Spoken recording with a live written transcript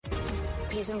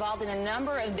He's involved in a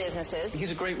number of businesses.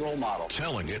 He's a great role model.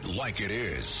 Telling it like it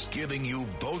is, giving you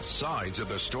both sides of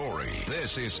the story.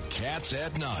 This is Cats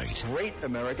at Night. Great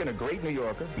American, a great New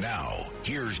Yorker. Now,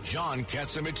 here's John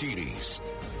Catsimatidis.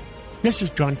 This is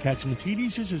John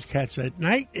Catsimatidis. This is Cats at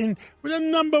Night, and we're the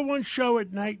number one show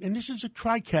at night, and this is a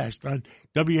TriCast on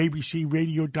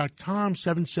WABCRadio.com,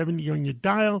 770 on your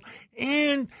dial,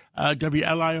 and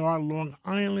WLIR Long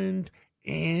Island,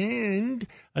 and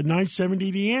 970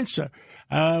 The Answer.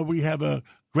 We have a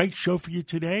great show for you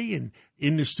today, and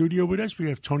in the studio with us, we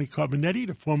have Tony Carbonetti,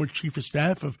 the former chief of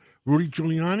staff of Rudy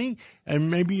Giuliani,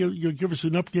 and maybe you'll give us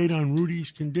an update on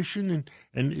Rudy's condition,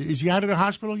 and is he out of the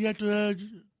hospital yet,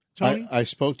 Tony? I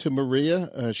spoke to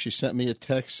Maria. She sent me a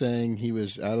text saying he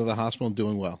was out of the hospital and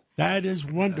doing well. That is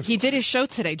wonderful. He did his show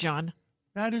today, John.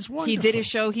 That is wonderful. He did his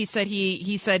show. He said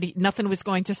he said nothing was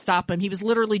going to stop him. He was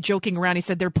literally joking around. He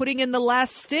said they're putting in the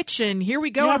last stitch, and here we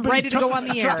go. I'm ready to go on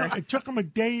the air. It took him a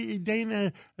day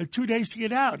and 2 days to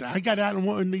get out. I got out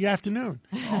in the afternoon.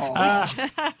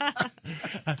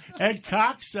 Ed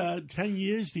Cox, 10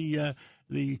 years, the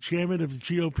chairman of the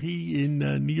GOP in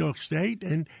New York State,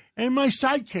 and my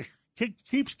sidekick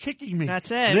keeps kicking me.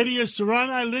 That's it. Lydia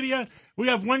Serrano. Lydia, we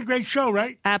have one great show,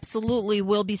 right? Absolutely.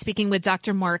 We'll be speaking with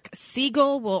Dr. Mark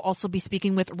Siegel. We'll also be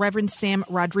speaking with Reverend Sam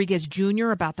Rodriguez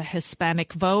Jr. about the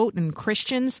Hispanic vote and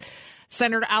Christians.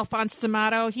 Senator Alphonse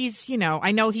D'Amato, he's,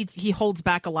 I know he holds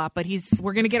back a lot, but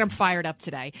we're going to get him fired up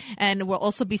today. And we'll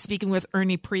also be speaking with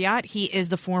Ernie Priot. He is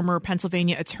the former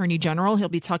Pennsylvania Attorney General. He'll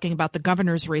be talking about the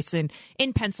governor's race in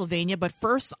Pennsylvania. But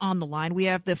first on the line, we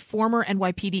have the former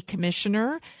NYPD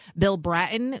Commissioner, Bill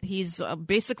Bratton. He's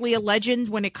basically a legend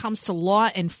when it comes to law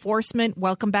enforcement.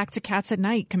 Welcome back to Cats at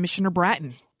Night, Commissioner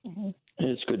Bratton.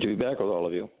 It's good to be back with all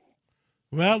of you.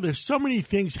 Well, there's so many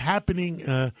things happening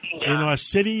in our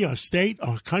city, our state,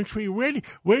 our country. Where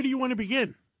do you want to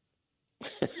begin?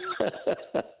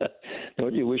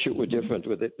 Don't you wish it were different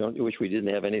with it? Don't you wish we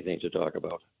didn't have anything to talk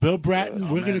about? Bill Bratton,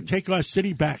 we're going to take our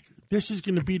city back. This is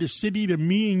going to be the city that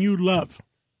me and you love.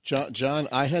 John,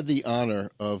 I had the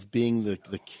honor of being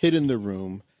the kid in the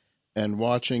room and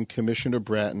watching Commissioner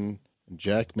Bratton and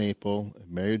Jack Maple and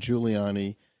Mayor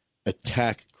Giuliani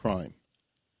attack crime.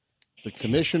 The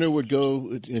commissioner would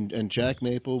go, and Jack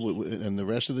Maple and the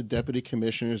rest of the deputy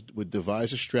commissioners would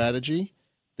devise a strategy.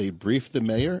 They'd brief the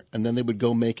mayor, and then they would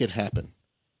go make it happen.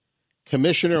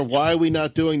 Commissioner, why are we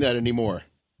not doing that anymore?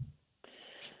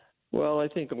 Well, I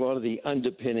think a lot of the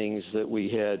underpinnings that we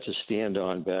had to stand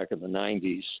on back in the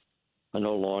 90s are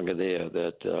no longer there,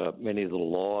 that many of the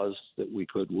laws that we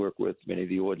could work with, many of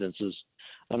the ordinances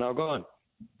are now gone.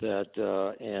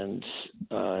 And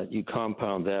you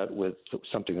compound that with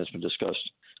something that's been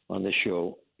discussed on this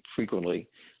show frequently.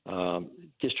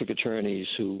 District attorneys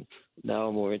who now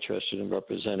are more interested in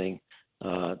representing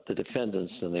the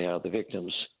defendants than they are the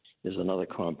victims is another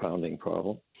compounding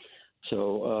problem.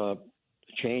 So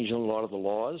change in a lot of the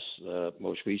laws,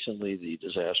 most recently the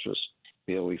disastrous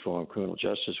bail reform, criminal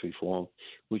justice reform,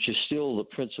 which is still the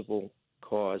principal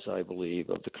cause, I believe,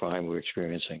 of the crime we're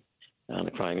experiencing and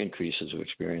the crime increases we're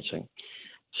experiencing.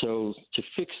 So to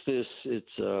fix this,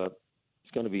 it's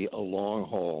going to be a long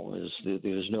haul.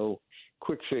 There's no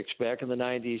quick fix. Back in the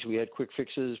 90s, we had quick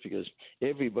fixes because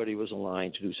everybody was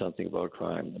aligned to do something about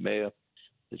crime. The mayor,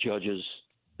 the judges,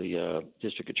 the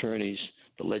district attorneys,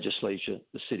 the legislature,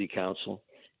 the city council,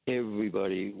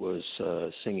 everybody was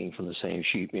singing from the same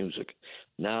sheet music.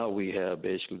 Now we have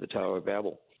basically the Tower of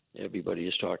Babel. Everybody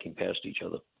is talking past each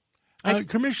other.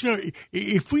 Commissioner,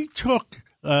 if we took,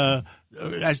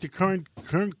 as the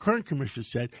current commissioner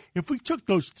said, if we took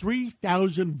those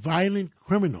 3,000 violent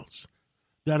criminals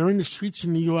that are in the streets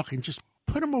in New York and just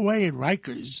put them away at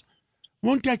Rikers,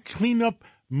 won't that clean up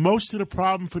most of the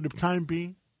problem for the time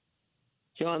being?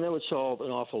 John, that would solve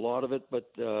an awful lot of it, but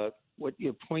what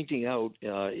you're pointing out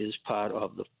is part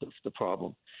of the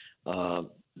problem.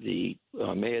 The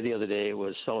mayor the other day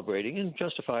was celebrating, and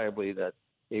justifiably, that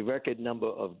a record number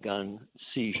of gun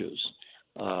seizures.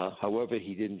 However,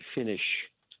 he didn't finish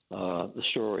the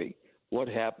story. What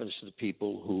happens to the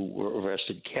people who were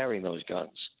arrested carrying those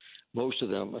guns? Most of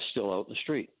them are still out in the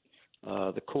street.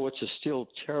 The courts are still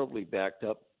terribly backed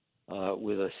up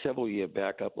with a several-year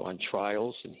backup on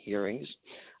trials and hearings.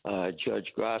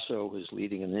 Judge Grasso is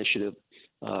leading an initiative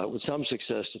with some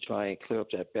success to try and clear up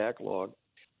that backlog.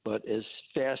 But as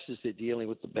fast as they're dealing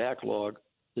with the backlog,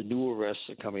 the new arrests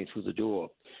are coming through the door.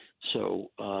 So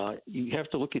you have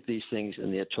to look at these things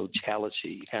in their totality.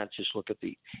 You can't just look at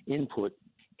the input.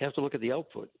 You have to look at the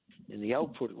output. And the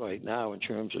output right now in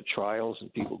terms of trials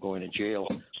and people going to jail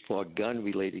for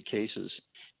gun-related cases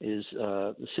is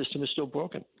the system is still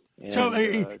broken. And, So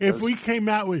if we came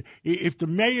out with, if the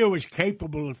mayor was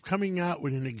capable of coming out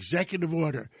with an executive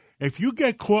order, if you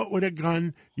get caught with a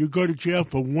gun, you go to jail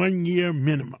for 1 year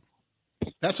minimum.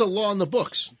 That's a law in the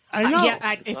books. I know.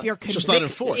 If you're It's just not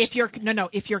enforced. If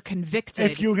you're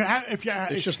convicted,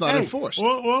 It's just not enforced.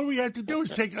 All we have to do is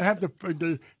have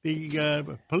the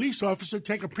police officer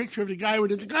take a picture of the guy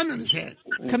with the gun in his hand.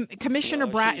 Commissioner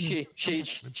Bratton.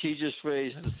 She just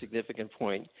raised a significant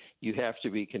point. You have to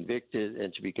be convicted,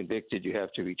 and to be convicted, you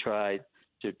have to be tried.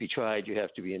 To be tried, you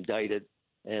have to be indicted,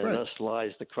 and thus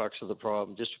lies the crux of the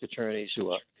problem. District attorneys who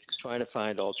are trying to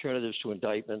find alternatives to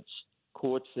indictments,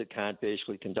 courts that can't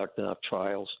basically conduct enough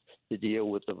trials to deal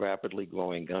with the rapidly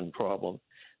growing gun problem.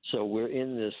 So we're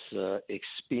in this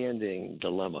expanding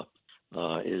dilemma.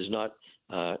 It's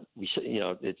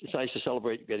nice to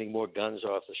celebrate getting more guns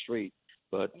off the street,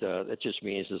 but that just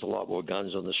means there's a lot more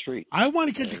guns on the street. I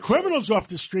want to get the criminals off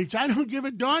the streets. I don't give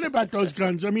a darn about those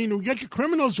guns. I mean, we get the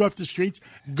criminals off the streets.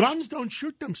 Guns don't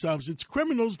shoot themselves. It's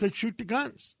criminals that shoot the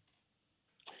guns.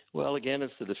 Well, again,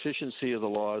 it's the deficiency of the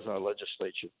laws our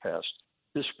legislature passed.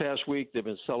 This past week, they've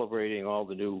been celebrating all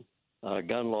the new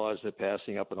gun laws they're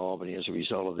passing up in Albany as a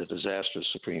result of the disastrous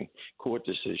Supreme Court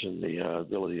decision, the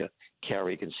ability to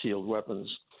carry concealed weapons.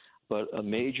 But a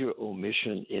major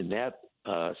omission in that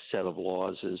set of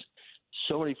laws is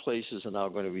so many places are now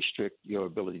going to restrict your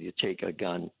ability to take a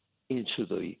gun into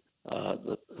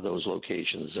those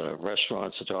locations.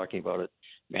 Restaurants are talking about it,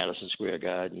 Madison Square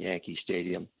Garden, Yankee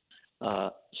Stadium.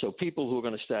 So people who are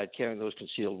going to start carrying those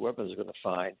concealed weapons are going to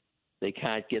find they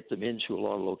can't get them into a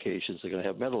lot of locations. They're going to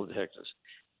have metal detectors.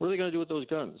 What are they going to do with those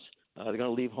guns? They're going to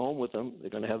leave home with them.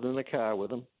 They're going to have them in the car with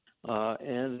them,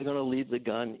 and they're going to leave the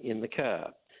gun in the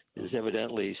car. There's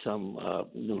evidently some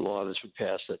new law that's been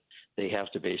passed that they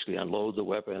have to basically unload the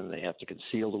weapon. They have to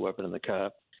conceal the weapon in the car.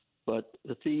 But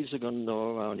the thieves are going to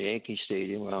know around Yankee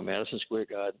Stadium, around Madison Square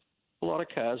Garden, a lot of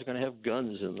cars are going to have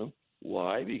guns in them.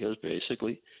 Why? Because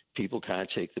basically people can't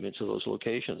take them into those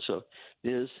locations. So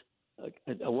there's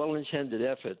a well-intended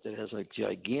effort that has a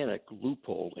gigantic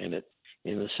loophole in it,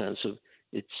 in the sense of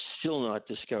it's still not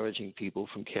discouraging people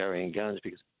from carrying guns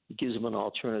because it gives them an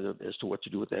alternative as to what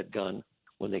to do with that gun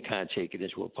when they can't take it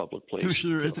into a public place.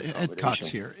 Commissioner Ed Cox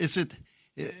here.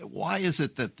 Why is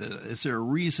it that is there a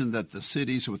reason that the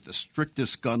cities with the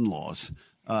strictest gun laws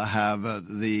have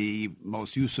the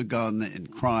most use of gun in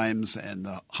crimes and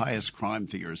the highest crime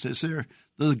figures? Is there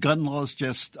the gun laws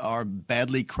just are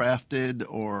badly crafted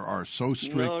or are so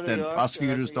strict that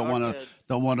prosecutors don't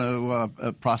want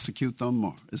to prosecute them?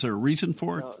 Or is there a reason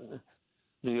for it?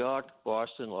 New York,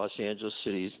 Boston, Los Angeles,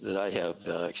 cities that I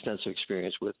have extensive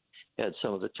experience with had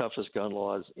some of the toughest gun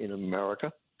laws in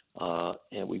America,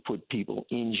 and we put people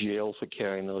in jail for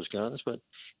carrying those guns. But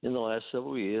in the last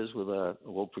several years, with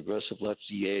woke progressive left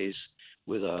DAs,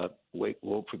 with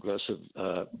woke progressive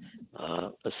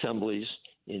assemblies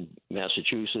in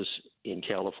Massachusetts, in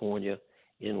California,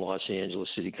 in Los Angeles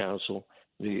City Council,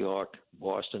 New York,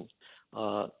 Boston,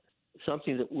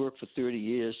 something that worked for 30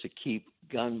 years to keep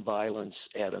gun violence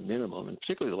at a minimum, and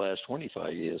particularly the last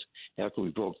 25 years after we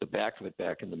broke the back of it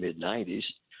back in the mid-'90s,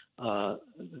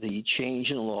 the change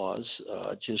in laws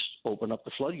just opened up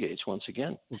the floodgates once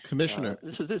again. Well, Commissioner,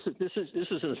 this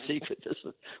isn't a secret. This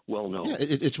is well known. Yeah,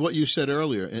 it's what you said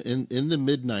earlier. In the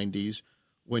mid-'90s,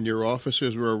 when your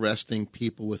officers were arresting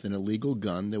people with an illegal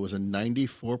gun, there was a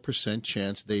 94%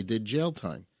 chance they did jail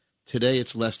time. Today,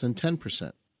 it's less than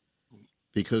 10%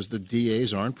 because the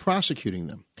DAs aren't prosecuting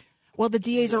them. Well, the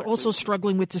DAs are also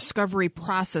struggling with discovery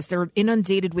process. They're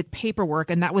inundated with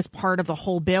paperwork, and that was part of the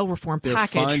whole bail reform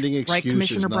package. They're finding excuses right,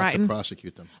 Commissioner not Bratton? to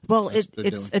prosecute them. Well,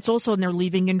 it's also, and they're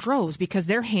leaving in droves because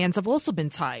their hands have also been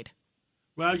tied.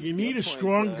 Well, you need a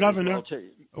strong governor.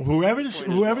 Whoever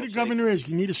the governor is,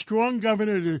 you need a strong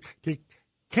governor to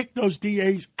kick those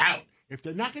DAs out. If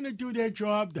they're not going to do their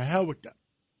job, the hell with them.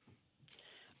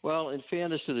 Well, in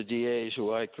fairness to the DAs,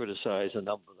 who I criticize a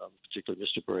number of them, particularly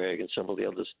Mr. Bragg and some of the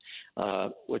others,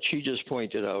 what she just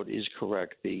pointed out is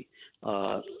correct. The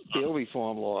bail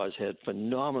reform laws had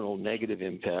phenomenal negative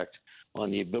impact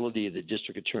on the ability of the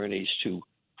district attorneys to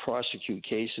prosecute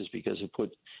cases because it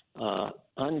put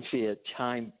unfair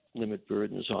time limit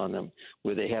burdens on them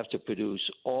where they have to produce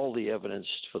all the evidence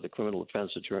for the criminal defense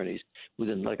attorneys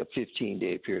within like a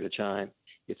 15-day period of time.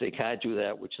 If they can't do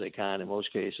that, which they can't in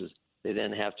most cases, they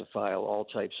then have to file all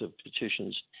types of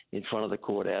petitions in front of the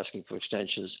court asking for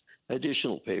extensions,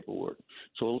 additional paperwork.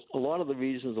 So a lot of the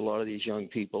reasons a lot of these young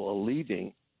people are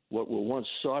leaving what were once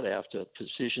sought after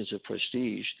positions of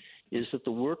prestige is that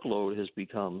the workload has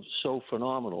become so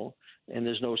phenomenal and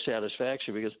there's no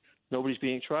satisfaction because nobody's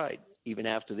being tried. even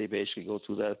after they basically go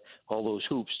through all those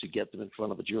hoops to get them in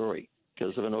front of a jury,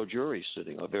 because there are no juries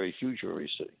sitting, or very few juries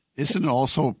sitting. Isn't it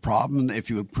also a problem if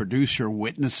you produce your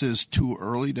witnesses too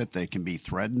early that they can be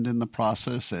threatened in the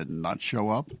process and not show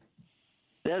up?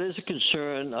 That is a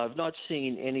concern. I've not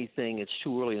seen anything. It's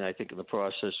too early, and I think in the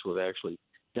process we've actually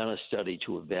done a study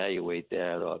to evaluate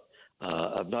that.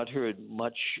 I've not heard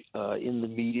much in the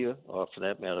media, or for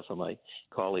that matter, from my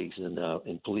colleagues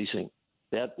in policing.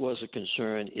 That was a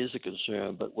concern, is a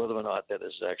concern, but whether or not that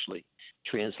is actually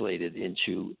translated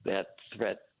into that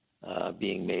threat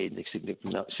being made in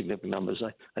significant numbers,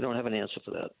 I don't have an answer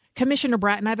for that. Commissioner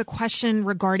Bratton, I have a question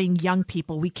regarding young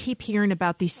people. We keep hearing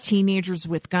about these teenagers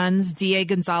with guns. D.A.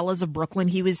 Gonzalez of Brooklyn,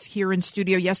 he was here in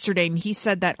studio yesterday, and he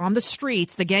said that on the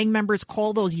streets, the gang members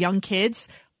call those young kids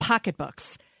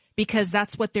pocketbooks, because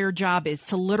that's what their job is,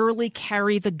 to literally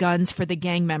carry the guns for the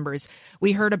gang members.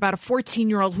 We heard about a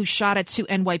 14-year-old who shot at 2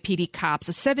 NYPD cops.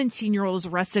 A 17-year-old was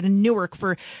arrested in Newark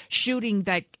for shooting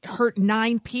that hurt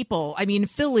 9 people. I mean, in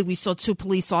Philly, we saw 2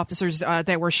 police officers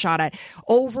that were shot at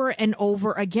over and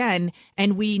over again.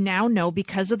 And we now know,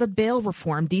 because of the bail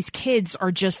reform, these kids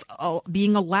are just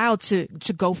being allowed to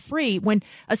go free when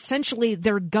essentially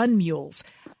they're gun mules.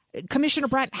 Commissioner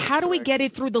Bratton, how do we get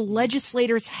it through the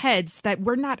legislators' heads that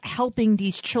we're not helping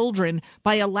these children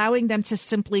by allowing them to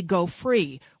simply go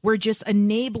free? We're just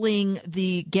enabling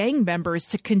the gang members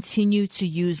to continue to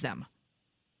use them.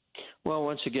 Well,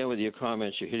 once again, with your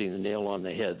comments, you're hitting the nail on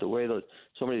the head. The way that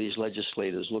so many of these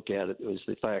legislators look at it is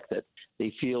the fact that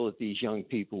they feel that these young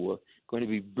people were going to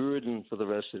be burdened for the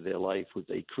rest of their life with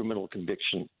a criminal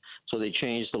conviction. So they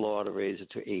changed the law to raise it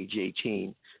to age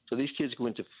 18. So these kids go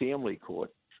into family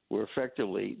court, where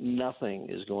effectively nothing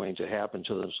is going to happen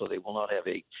to them, so they will not have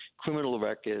a criminal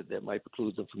record that might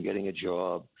preclude them from getting a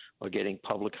job or getting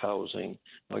public housing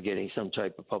or getting some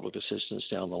type of public assistance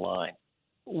down the line.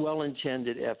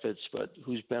 Well-intended efforts, but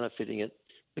who's benefiting it?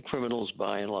 The criminals,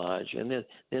 by and large, and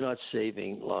they're not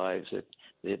saving lives.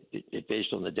 Based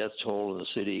on the death toll in the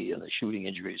city and the shooting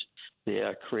injuries, they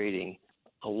are creating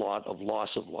a lot of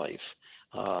loss of life.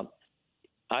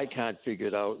 I can't figure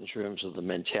it out in terms of the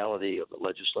mentality of the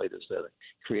legislators that are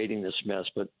creating this mess.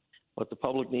 But what the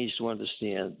public needs to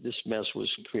understand, this mess was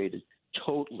created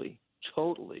totally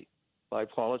by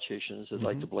politicians that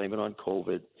like to blame it on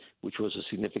COVID, which was a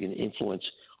significant influence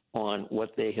on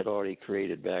what they had already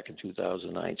created back in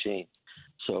 2019.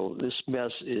 So this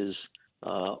mess is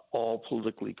all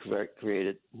politically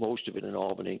created, most of it in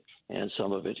Albany and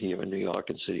some of it here in New York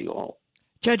and City Hall.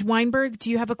 Judge Weinberg, do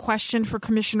you have a question for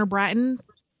Commissioner Bratton?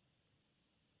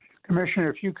 Commissioner,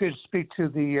 if you could speak to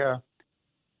the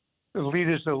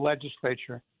leaders of the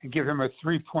legislature and give them a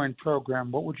 3-point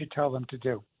program, what would you tell them to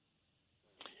do?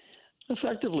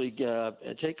 Effectively,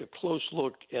 take a close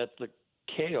look at the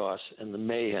chaos and the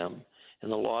mayhem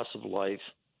and the loss of life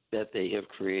that they have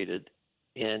created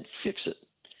and fix it.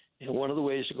 And one of the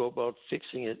ways to go about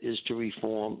fixing it is to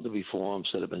reform the reforms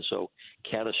that have been so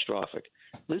catastrophic.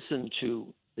 Listen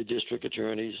to the district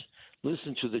attorneys,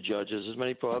 listen to the judges. As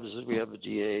many problems as we have with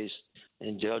DAs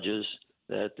and judges,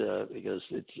 that because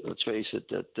let's face it,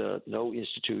 that no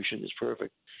institution is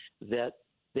perfect, that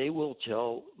they will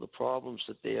tell the problems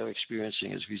that they are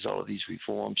experiencing as a result of these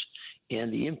reforms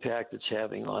and the impact it's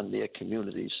having on their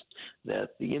communities,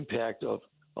 that the impact of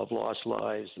lost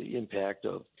lives, the impact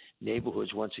of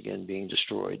neighborhoods once again being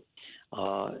destroyed.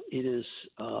 It is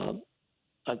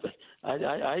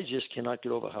I just cannot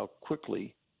get over how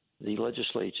quickly the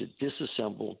legislature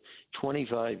disassembled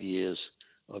 25 years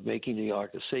of making New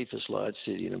York the safest large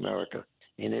city in America,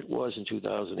 and it was in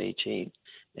 2018.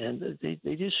 And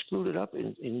they just screwed it up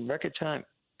in record time.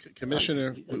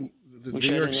 Commissioner,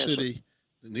 New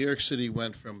York City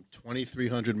went from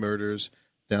 2,300 murders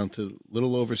down to a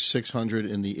little over 600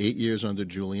 in the 8 years under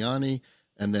Giuliani,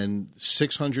 and then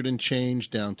 600 and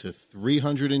change down to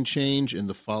 300 and change in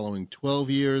the following 12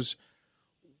 years.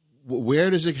 Where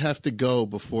does it have to go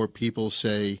before people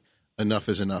say enough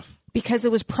is enough? Because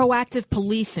it was proactive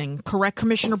policing. Correct,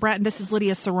 Commissioner Bratton? This is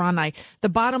Lydia Serrani. The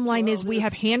bottom line is we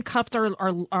have handcuffed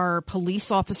our police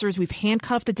officers. We've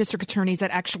handcuffed the district attorneys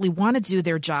that actually want to do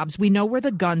their jobs. We know where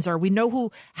the guns are. We know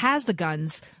who has the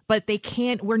guns, but they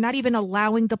can't. We're not even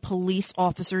allowing the police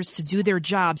officers to do their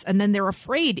jobs. And then they're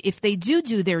afraid if they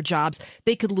do their jobs,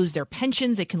 they could lose their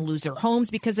pensions, they can lose their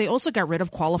homes because they also got rid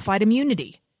of qualified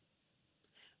immunity.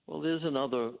 Well, there's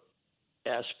another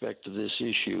aspect of this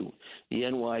issue. The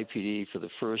NYPD, for the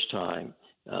first time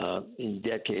in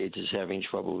decades, is having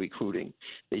trouble recruiting.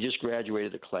 They just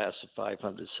graduated a class of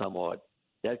 500 some odd.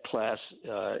 That class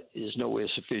is nowhere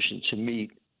sufficient to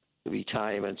meet the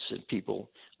retirements and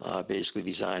people basically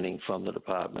resigning from the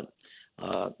department.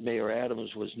 Mayor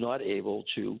Adams was not able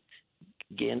to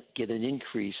get an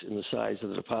increase in the size of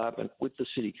the department with the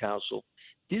city council.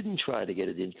 Didn't try to get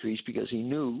an increase because he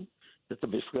knew that the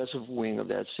progressive wing of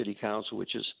that city council,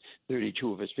 which is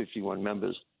 32 of its 51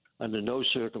 members, under no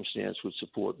circumstance would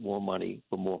support more money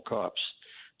for more cops.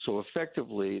 So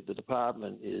effectively, the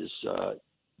department is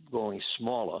going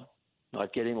smaller,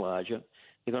 not getting larger.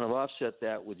 They're going to offset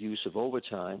that with use of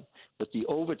overtime, but the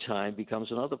overtime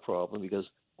becomes another problem because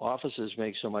officers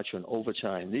make so much on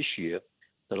overtime this year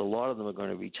that a lot of them are going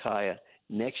to retire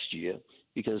next year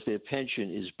because their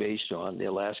pension is based on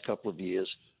their last couple of years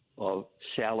of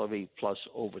salary plus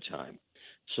overtime.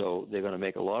 So they're going to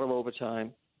make a lot of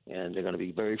overtime, and they're going to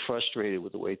be very frustrated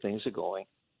with the way things are going.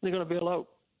 They're going to bail out.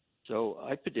 So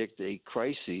I predict a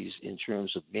crisis in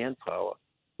terms of manpower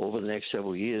over the next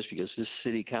several years because this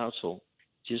city council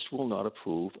just will not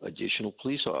approve additional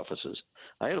police officers.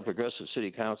 I had a progressive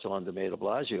city council under Mayor de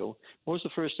Blasio. What was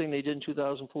the first thing they did in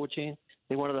 2014?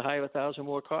 They wanted to hire 1,000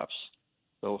 more cops.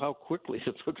 So how quickly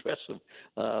the progressive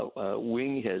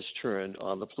wing has turned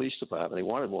on the police department. They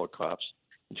wanted more cops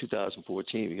in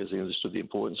 2014 because they understood the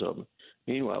importance of them.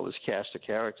 Meanwhile, this cast of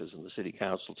characters in the city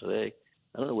council today,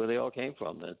 I don't know where they all came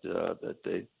from,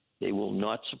 that they will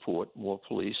not support more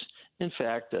police. In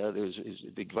fact,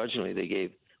 begrudgingly, they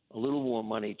gave a little more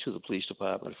money to the police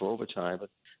department for overtime, but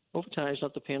overtime is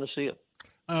not the panacea.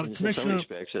 In some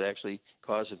respects, it actually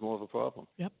causes more of a problem.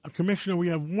 Yep. Commissioner, we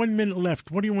have 1 minute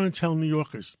left. What do you want to tell New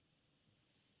Yorkers?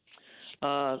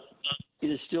 It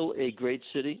is still a great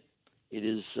city. It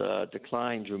is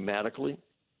declined dramatically.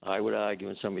 I would argue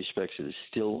in some respects it is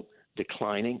still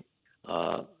declining.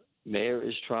 Mayor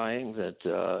is trying, but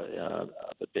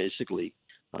basically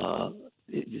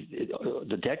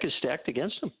the deck is stacked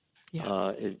against him.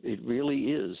 Yeah. It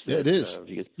really is. It is.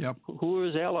 Yep. Who are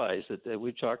his allies? That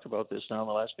we've talked about this now in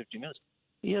the last 50 minutes.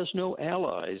 He has no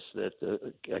allies that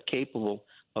are capable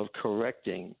of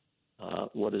correcting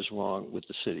what is wrong with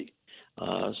the city.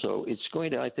 So it's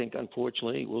going to, I think,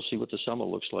 unfortunately, we'll see what the summer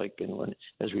looks like, and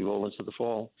as we roll into the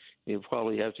fall, it'll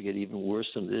probably have to get even worse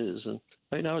than it is. And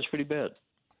right now, it's pretty bad.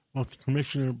 Well,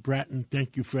 Commissioner Bratton,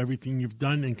 thank you for everything you've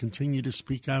done and continue to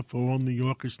speak out for all New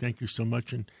Yorkers. Thank you so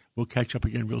much, and we'll catch up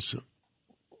again real soon.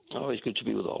 Always good to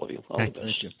be with all of you.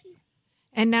 Thank you.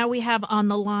 And now we have on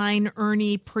the line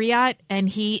Ernie Priat, and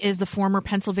he is the former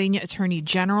Pennsylvania Attorney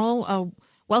General.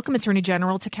 Welcome, Attorney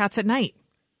General, to Cats at Night.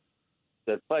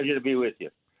 It's a pleasure to be with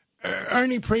you.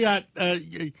 Ernie Priat,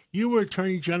 you were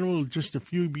Attorney General just a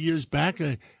few years back.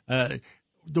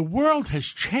 The world has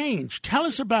changed. Tell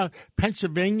us about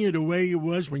Pennsylvania, the way it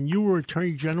was when you were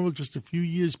Attorney General just a few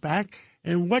years back,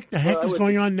 and what the heck is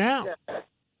going on now?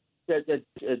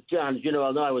 John, as you know,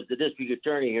 I was the district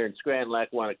attorney here in Scranton,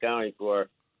 Lackawanna County for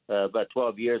about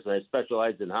 12 years, and I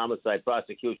specialized in homicide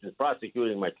prosecutions,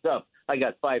 prosecuting myself. I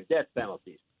got 5 death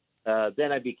penalties.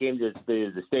 Then I became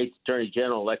the state's attorney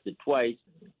general, elected twice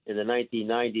in the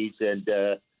 1990s, and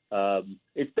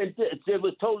it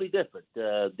was totally different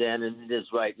then than it is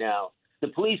right now. The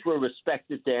police were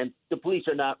respected then. The police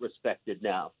are not respected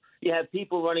now. You have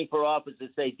people running for office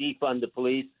that say defund the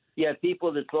police. You have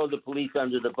people that throw the police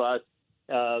under the bus.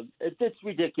 It's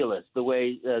ridiculous the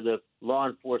way the law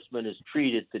enforcement is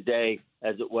treated today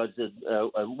as it was.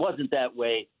 Wasn't that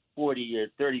way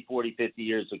 30, 40, 50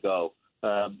 years ago.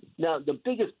 Now, the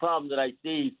biggest problem that I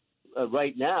see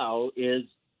right now is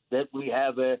that we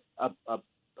have a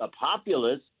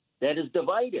populace that is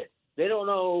divided. They don't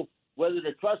know whether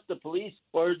to trust the police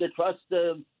or to trust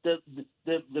the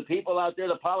people out there,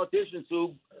 the politicians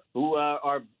who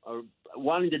are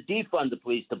wanting to defund the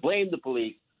police, to blame the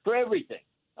police for everything.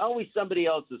 Always somebody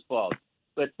else's fault.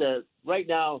 But right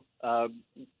now,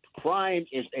 crime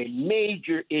is a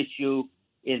major issue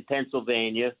in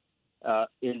Pennsylvania.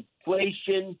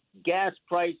 Inflation, gas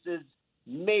prices,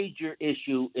 major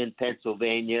issue in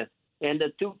Pennsylvania. And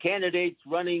the two candidates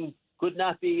running could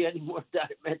not be any more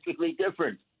diametrically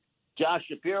different. Josh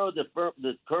Shapiro,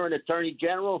 the current attorney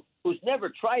general, who's never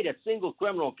tried a single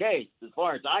criminal case, as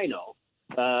far as I know,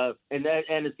 and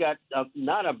has got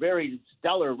not a very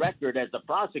stellar record as a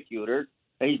prosecutor.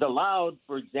 He's allowed,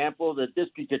 for example, the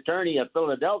district attorney of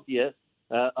Philadelphia,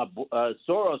 a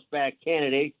Soros-backed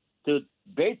candidate, to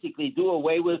basically do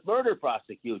away with murder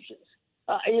prosecutions.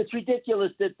 It's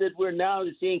ridiculous that we're now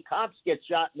seeing cops get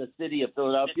shot in the city of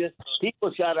Philadelphia,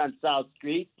 people shot on South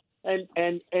Street, and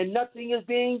nothing is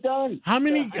being done. How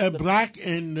many black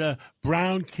and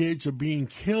brown kids are being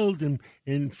killed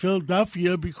in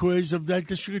Philadelphia because of that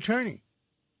district attorney?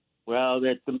 Well,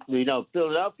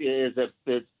 Philadelphia is a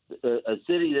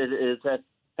city that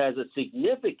has a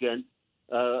significant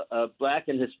black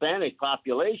and Hispanic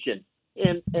population.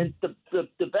 and the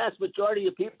vast majority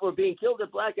of people are being killed are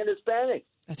black and Hispanic.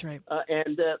 That's right.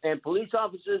 And police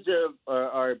officers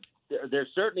are they're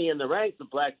certainly in the ranks of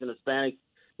blacks and Hispanics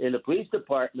in the police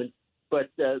department, but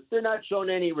they're not shown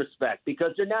any respect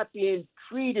because they're not being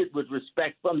treated with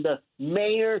respect from the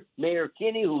Mayor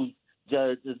Kinney, who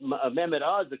Mehmet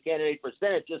Oz, the candidate for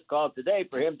Senate, just called today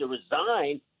for him to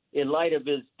resign in light of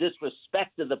his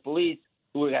disrespect to the police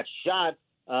who got shot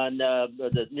on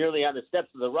nearly on the steps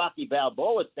of the Rocky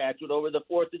Balboa statue over the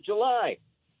 4th of July.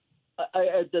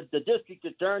 The district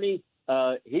attorney,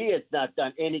 he has not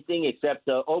done anything except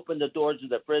to open the doors of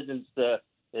the prisons to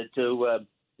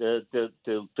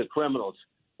criminals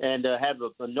and have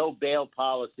a no bail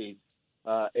policy.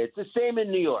 It's the same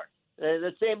in New York.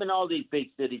 The same in all these big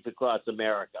cities across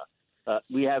America.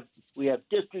 We have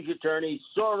district attorneys,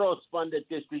 Soros-funded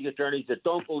district attorneys that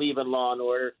don't believe in law and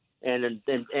order, and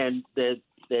the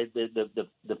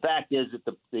fact is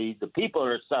that the people who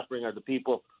are suffering are the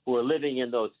people who are living in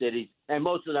those cities, and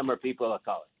most of them are people of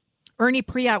color. Ernie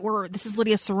Priat, this is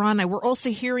Lydia Serrana. We're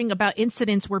also hearing about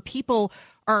incidents where people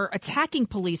are attacking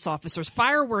police officers.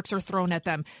 Fireworks are thrown at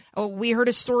them. We heard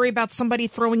a story about somebody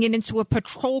throwing it into a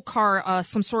patrol car,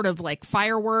 some sort of like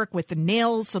firework with the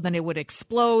nails so then it would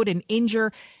explode and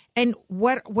injure. And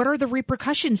what are the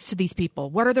repercussions to these people?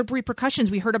 What are the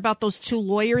repercussions? We heard about those 2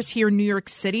 lawyers here in New York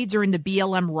City during the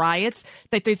BLM riots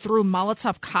that they threw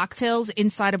Molotov cocktails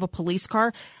inside of a police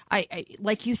car. I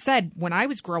like you said, when I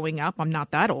was growing up, I'm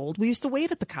not that old, we used to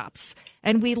wave at the cops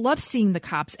and we love seeing the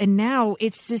cops. And now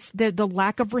it's just the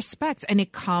lack of respect, and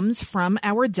it comes from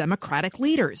our Democratic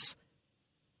leaders.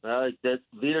 The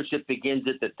leadership begins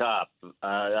at the top.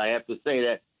 I have to say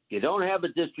that. You don't have a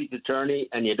district attorney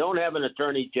and you don't have an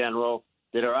attorney general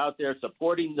that are out there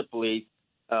supporting the police.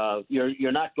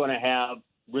 You're not going to have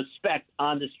respect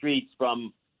on the streets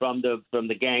from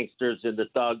the gangsters and the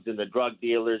thugs and the drug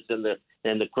dealers and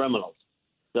the criminals.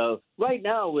 So right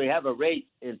now we have a race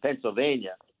in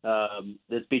Pennsylvania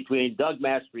that's between Doug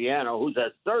Mastriano, who's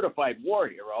a certified war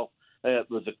hero,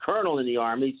 was a colonel in the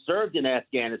Army, served in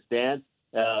Afghanistan,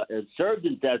 served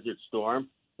in Desert Storm.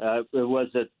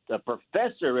 Was a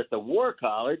professor at the War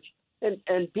College,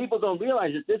 and people don't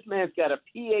realize that this man's got a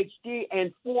PhD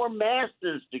and 4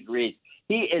 master's degrees.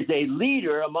 He is a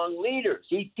leader among leaders.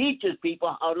 He teaches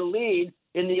people how to lead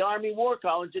in the Army War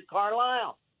College at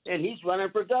Carlisle, and he's running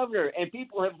for governor. And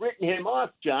people have written him off,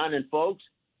 John and folks.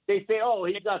 They say, "Oh,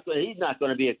 he's not going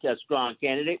to be a strong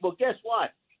candidate." Well, guess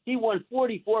what? He won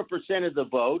 44% of the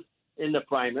vote in the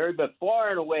primary, but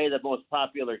far and away the most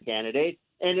popular candidate.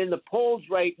 And in the polls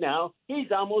right now,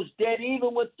 he's almost dead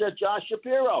even with Josh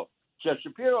Shapiro. Josh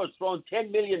Shapiro has thrown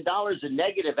 $10 million in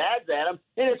negative ads at him,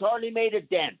 and it's hardly made a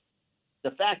dent.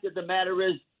 The fact of the matter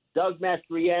is, Doug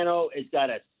Mastriano has got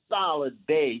a solid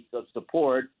base of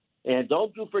support. And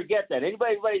don't you forget that.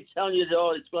 Anybody's telling you,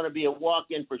 oh, it's going to be a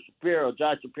walk-in for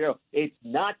Josh Shapiro, it's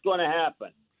not going to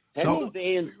happen. So,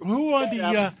 who are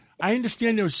the I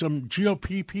understand there was some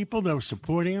GOP people that were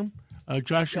supporting him.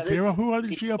 Josh Shapiro, who are the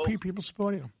GOP people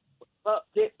supporting him? Well,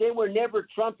 they were never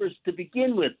Trumpers to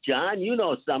begin with, John. You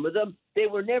know some of them. They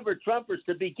were never Trumpers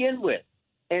to begin with,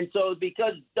 and so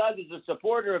because Doug is a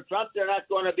supporter of Trump, they're not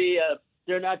going to be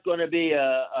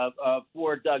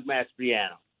for Doug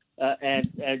Mastriano, and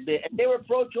they were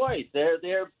pro-choice.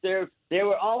 They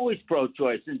were always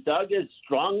pro-choice, and Doug is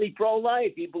strongly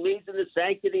pro-life. He believes in the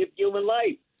sanctity of human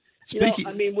life.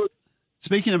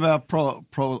 Speaking about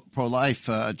pro-life,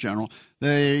 General,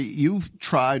 you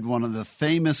tried one of the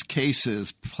famous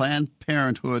cases, Planned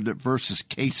Parenthood versus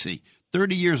Casey,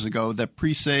 30 years ago that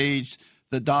presaged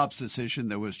the Dobbs decision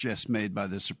that was just made by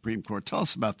the Supreme Court. Tell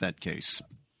us about that case.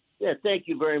 Yeah, thank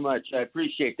you very much. I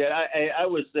appreciate that.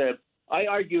 I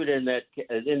argued in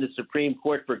the Supreme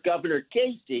Court for Governor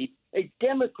Casey, a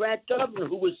Democrat governor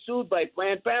who was sued by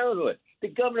Planned Parenthood. The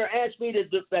governor asked me to,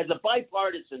 as a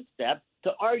bipartisan step,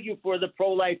 to argue for the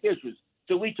pro-life issues.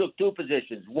 So we took 2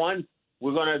 positions. One,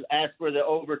 we're going to ask for the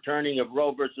overturning of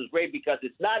Roe versus Wade because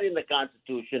it's not in the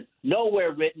Constitution,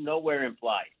 nowhere written, nowhere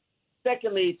implied.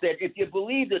 Secondly, he said, if you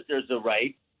believe that there's a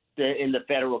right in the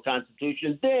federal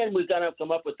Constitution, then we've got to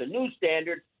come up with a new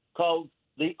standard called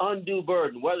the undue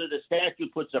burden, whether the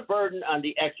statute puts a burden on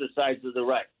the exercise of the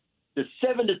right. The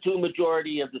 7-2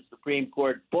 majority of the Supreme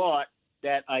Court bought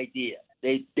that idea.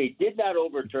 They did not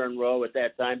overturn Roe at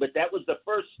that time, but that was the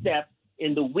first step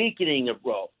in the weakening of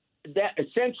Roe. That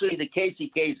essentially the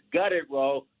Casey case gutted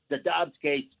Roe. The Dobbs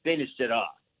case finished it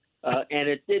off, and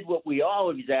it did what we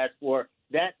always asked for.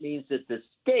 That means that the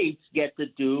states get to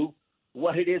do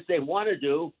what it is they want to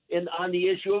do on the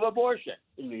issue of abortion.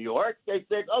 In New York, they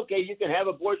said, okay, you can have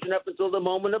abortion up until the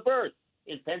moment of birth.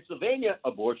 in Pennsylvania,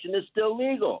 abortion is still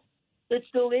legal. It's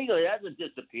still legal. It hasn't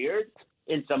disappeared.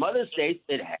 In some other states,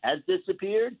 it has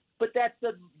disappeared. But that's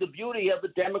the beauty of a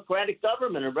democratic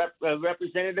government, a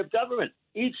representative government.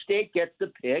 Each state gets to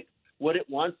pick what it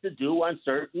wants to do on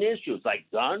certain issues, like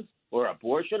guns or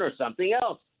abortion or something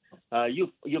else.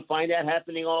 You find that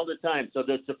happening all the time. So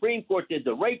the Supreme Court did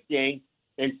the right thing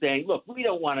in saying, look, we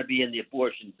don't want to be in the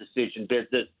abortion decision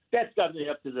business. That's got to be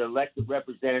up to the elected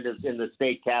representatives in the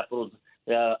state capitals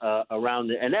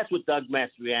around it. And that's what Doug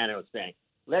Mastriano is saying.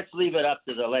 Let's leave it up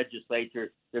to the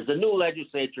legislature. There's a new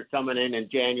legislature coming in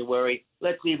January.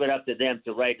 Let's leave it up to them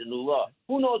to write a new law.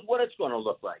 Who knows what it's going to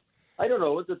look like? I don't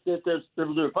know. The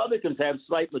Republicans have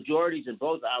slight majorities in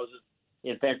both houses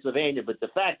in Pennsylvania, but the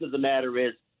fact of the matter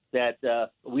is that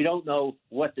we don't know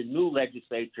what the new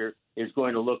legislature is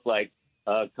going to look like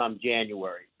come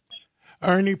January.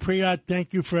 Ernie Priot,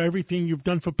 thank you for everything you've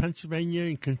done for Pennsylvania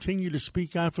and continue to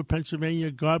speak out for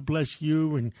Pennsylvania. God bless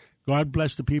you and God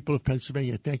bless the people of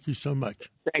Pennsylvania. Thank you so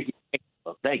much. Thank you.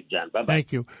 Thank you, John. Bye-bye.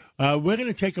 Thank you. We're going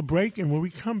to take a break, and when we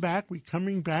come back, we're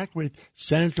coming back with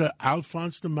Senator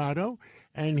Alphonse D'Amato,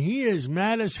 and he is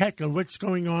mad as heck on what's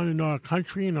going on in our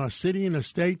country, in our city, in our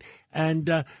state.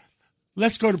 And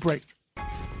let's go to break.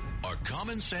 A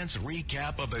common sense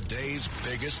recap of the day's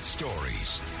biggest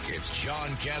stories. It's John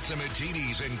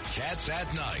Catsimatidis and Cats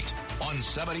at Night on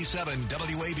 77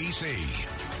 WABC.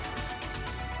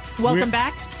 Welcome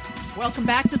back. Welcome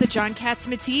back to the John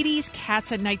Catsimatidis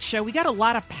Cats at Night show. We got a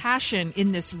lot of passion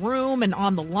in this room and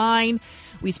on the line.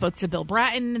 We spoke to Bill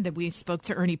Bratton, then we spoke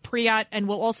to Ernie Priot, and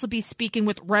we'll also be speaking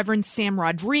with Reverend Sam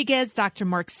Rodriguez, Dr.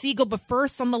 Mark Siegel, but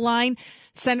first on the line,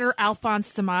 Senator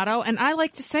Alphonse D'Amato. And I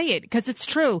like to say it because it's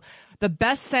true. The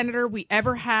best senator we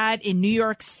ever had in New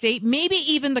York State, maybe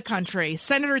even the country.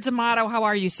 Senator D'Amato, how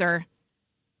are you, sir?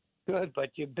 Good, but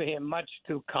you're being much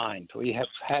too kind. We have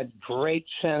had great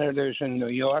senators in New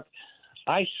York.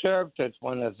 I served as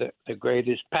one of the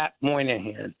greatest, Pat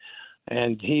Moynihan,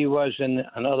 and he was in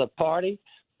another party.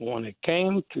 When it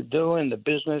came to doing the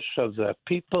business of the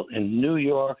people in New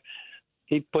York,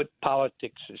 he put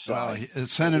politics aside. Well,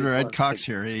 Senator Ed Cox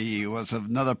here, he was of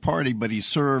another party, but he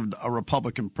served a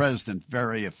Republican president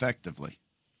very effectively.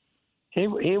 He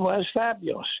was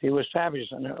fabulous. He was fabulous,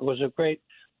 and it was a great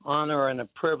honor and a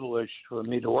privilege for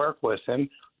me to work with him.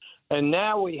 And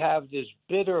now we have this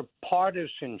bitter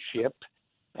partisanship,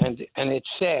 and it's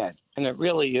sad, and it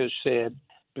really is sad,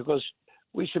 because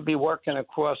we should be working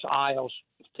across aisles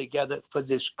together for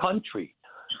this country.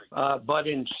 But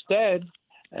instead,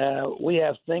 we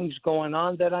have things going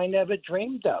on that I never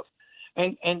dreamed of.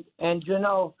 And you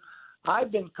know,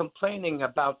 I've been complaining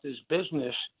about this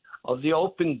business of the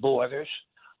open borders,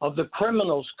 of the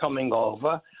criminals coming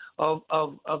over,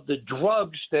 of the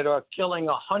drugs that are killing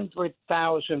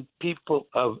 100,000 people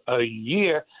a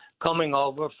year coming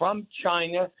over from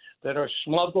China that are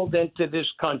smuggled into this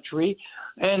country,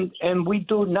 and we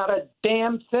do not a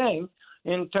damn thing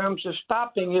in terms of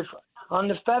stopping it on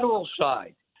the federal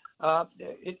side.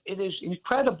 It is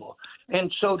incredible.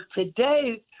 And so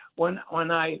today, when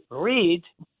I read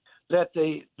that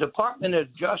the Department of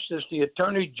Justice, the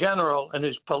Attorney General, and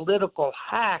his political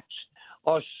hacks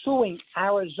are suing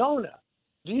Arizona.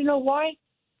 Do you know why?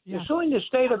 Yeah. They're suing the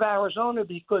state of Arizona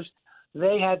because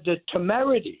they had the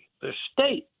temerity, the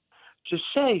state, to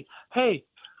say, hey,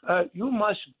 you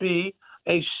must be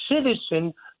a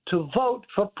citizen to vote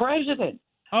for president.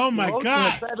 Oh, my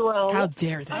God. How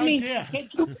dare they? I mean,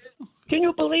 can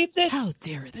you believe this? How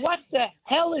dare they? What the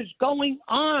hell is going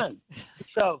on?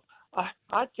 So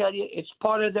I tell you, it's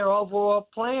part of their overall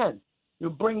plan.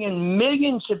 You bring in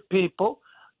millions of people.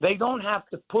 They don't have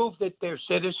to prove that they're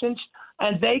citizens,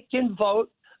 and they can vote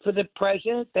for the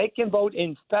president. They can vote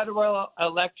in federal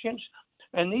elections.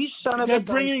 And these they're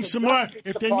bringing some more.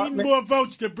 If they need more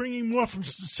votes, they're bringing more from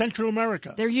Central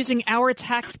America. They're using our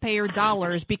taxpayer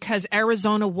dollars because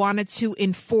Arizona wanted to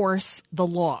enforce the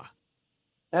law.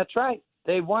 That's right.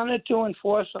 They wanted to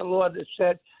enforce a law that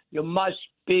said you must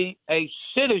be a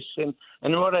citizen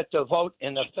in order to vote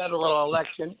in the federal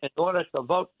election, in order to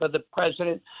vote for the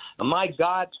president. And my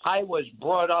God, I was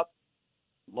brought up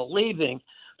believing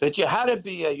that you had to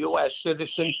be a U.S.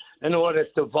 citizen in order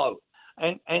to vote.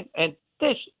 And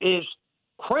this is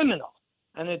criminal.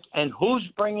 And who's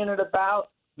bringing it about?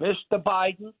 Mr.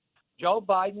 Biden, Joe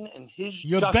Biden, and his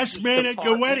your best man at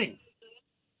your wedding.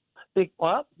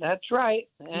 Well, that's right.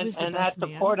 And at the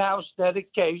courthouse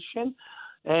dedication.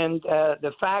 And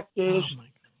the fact is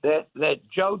that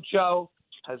JoJo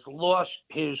has lost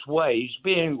his way. He's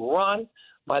being run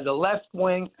by the left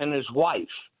wing and his wife.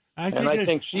 I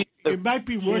think it might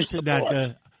be worse than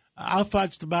that.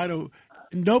 Alphonse D'Amato,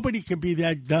 Nobody can be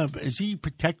that dumb. Is he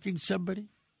protecting somebody?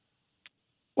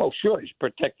 Well, sure, he's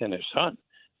protecting his son.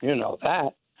 You know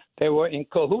that. They were in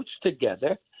cahoots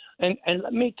together. And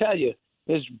let me tell you,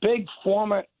 this big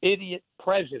former idiot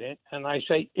president, and I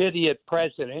say idiot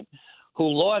president, who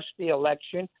lost the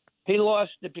election, he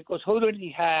lost it because who did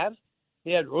he have?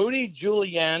 He had Rudy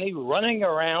Giuliani running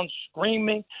around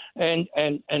screaming and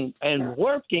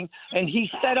working, and he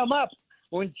set him up.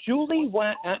 When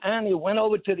Giuliani went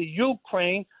over to the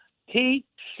Ukraine, he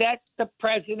set the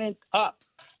president up.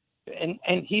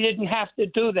 And he didn't have to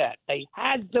do that. They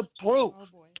had the proof.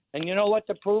 Oh, and you know what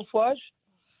the proof was?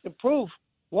 The proof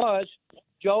was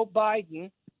Joe Biden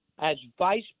as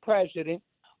vice president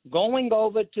going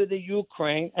over to the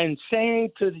Ukraine and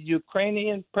saying to the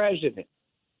Ukrainian president,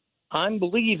 I'm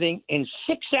leaving in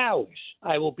 6 hours.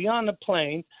 I will be on the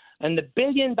plane, and the $1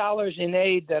 billion in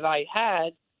aid that I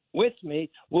had with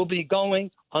me will be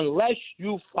going unless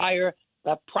you fire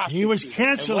the prosecutor. He was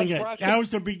canceling it. That was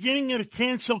the beginning of the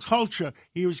cancel culture.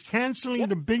 He was canceling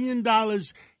the $1 billion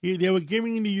they were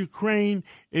giving to Ukraine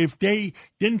if they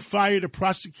didn't fire the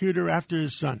prosecutor after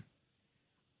his son.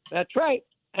 That's right.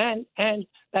 And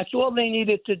that's all they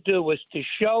needed to do was to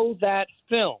show that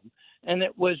film. And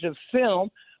it was a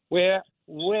film where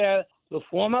the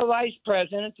former vice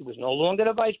president, who was no longer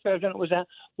the vice president,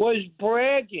 was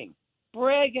bragging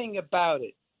about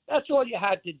it. That's all you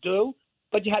had to do.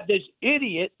 But you had this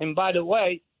idiot, and by the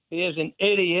way, he is an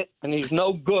idiot, and he's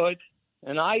no good.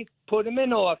 And I put him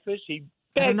in office. I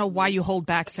don't know why you hold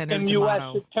back Senator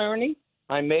U.S. attorney.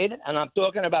 I made it, and I'm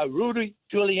talking about Rudy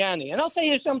Giuliani. And I'll tell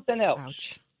you something else.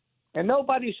 Ouch. And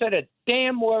nobody said a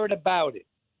damn word about it.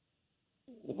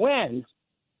 When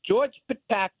George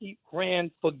Pataki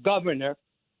ran for governor,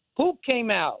 who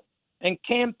came out and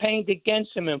campaigned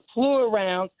against him and flew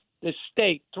around the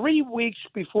state 3 weeks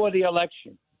before the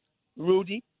election?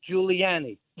 Rudy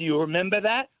Giuliani. Do you remember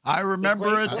that? I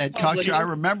remember it. And Coxie, I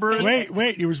remember it.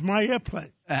 Wait. It was my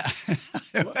airplane.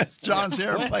 It was John's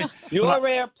airplane. Your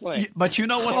airplane. But you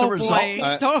know what the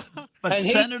result? But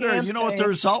Senator, you know what the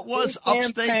result was?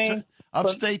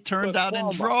 Upstate turned out in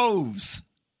droves.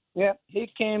 Yeah, he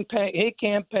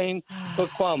campaigned for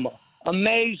Cuomo.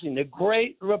 Amazing, a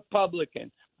great Republican.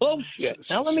 Bullshit.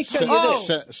 Now let me tell you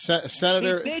this.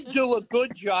 Senator, he did do a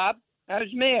good job as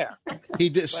mayor. He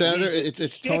did, Senator.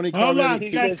 It's Tony Hold on,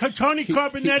 Carbonetti. Tony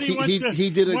Carbonetti he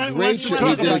did a great job.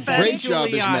 He did a great job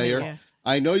as mayor. Yeah.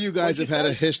 I know you guys have had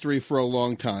a history for a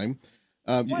long time.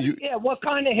 What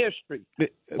kind of history?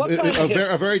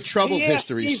 A very troubled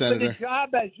history, Senator. For the job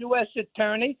as U.S.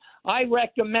 attorney, I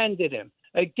recommended him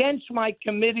against my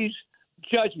committee's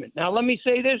judgment. Now, let me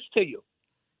say this to you: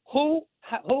 who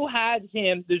had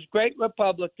him, this great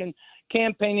Republican,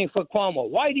 campaigning for Cuomo?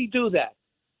 Why did he do that?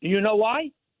 You know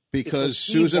why? Because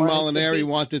Susan Molinari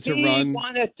wanted to run. He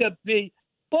wanted to be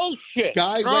bullshit.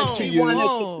 Guy went to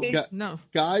you.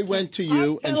 Guy went to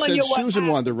you and said Susan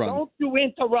wanted to run. Don't you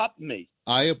interrupt me.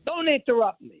 Don't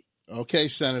interrupt me. Okay,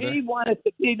 Senator. He wanted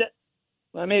to be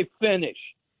let me finish.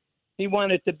 He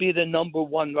wanted to be the number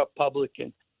one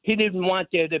Republican. He didn't want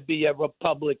there to be a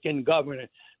Republican governor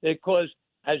because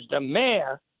as the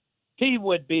mayor, he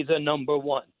would be the number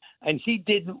one. And he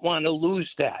didn't want to lose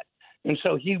that. And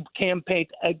so he campaigned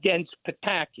against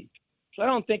Pataki. So I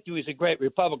don't think he was a great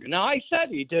Republican. Now, I said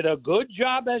he did a good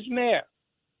job as mayor.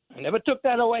 I never took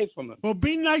that away from him. Well,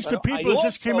 be nice to people who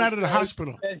just came out of the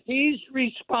hospital. He's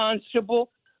responsible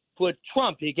for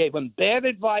Trump. He gave him bad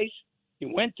advice. He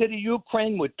went to the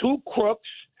Ukraine with two crooks,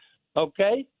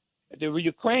 okay? The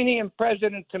Ukrainian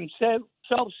president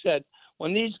himself said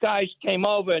when these guys came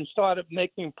over and started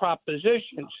making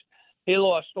propositions, he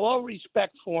lost all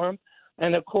respect for him.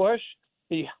 And, of course,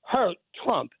 he hurt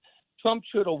Trump. Trump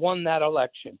should have won that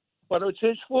election. But it's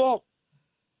his fault.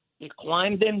 He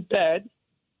climbed in bed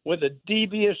with a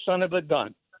devious son of a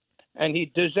gun. And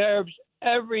he deserves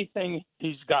everything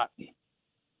he's gotten.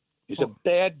 He's a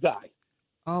bad guy.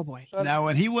 Oh, boy. Now,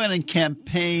 when he went and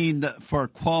campaigned for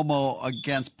Cuomo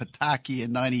against Pataki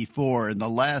in 94, in the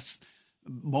last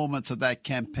moments of that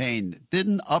campaign,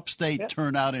 didn't Upstate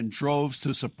turn out in droves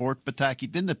to support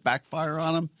Pataki? Didn't it backfire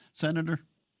on him, Senator?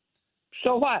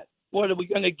 So what? What, are we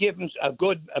going to give him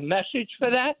a message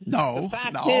for that? No, the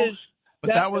fact no. Is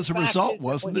but that was a result,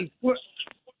 wasn't it?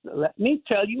 Let me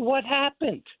tell you what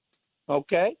happened,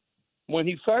 okay? When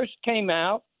he first came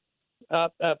out,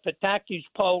 Pataki's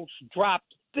polls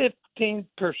dropped 15%.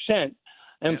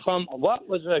 And from what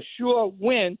was a sure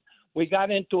win, we got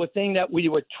into a thing that we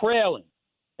were trailing.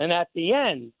 And at the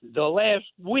end, the last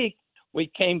week,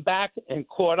 we came back and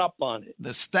caught up on it.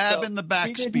 The stab in the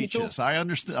back speeches. I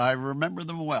understand. I remember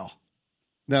them well.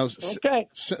 Now, Okay.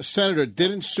 Senator,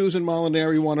 didn't Susan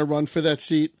Molinari want to run for that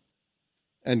seat?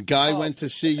 And Guy went to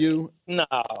see you? No.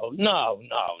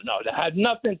 That had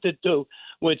nothing to do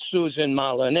with Susan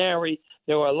Molinari.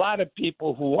 There were a lot of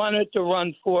people who wanted to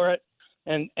run for it,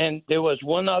 and there was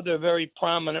one other very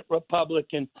prominent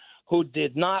Republican who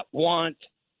did not want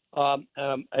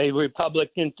a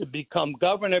Republican to become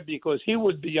governor because he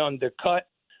would be undercut,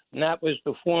 and that was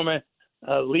the former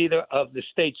leader of the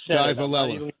state Senate. Guy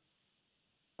Villella.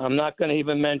 I'm not going to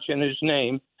even mention his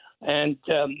name. And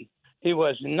he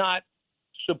was not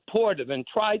supportive and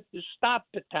tried to stop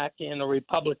Pataki in the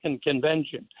Republican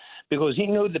convention because he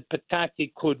knew that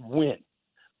Pataki could win.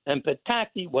 And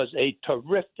Pataki was a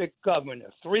terrific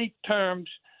governor. 3 terms.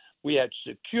 We had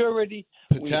security.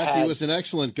 Pataki was an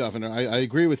excellent governor. I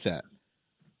agree with that.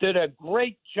 Did a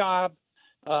great job.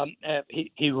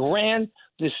 He ran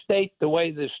the state the way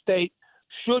the state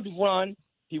should run.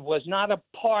 He was not a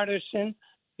partisan.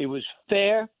 He was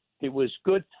fair. He was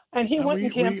good. And he went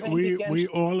and campaigned against. We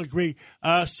all agree.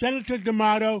 Senator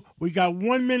D'Amato, we got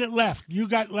 1 minute left. You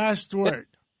got last word.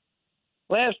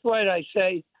 Last word, I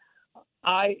say,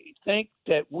 I think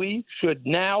that we should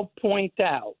now point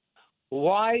out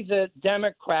why the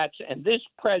Democrats and this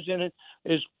president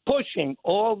is pushing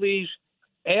all these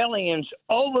aliens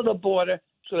over the border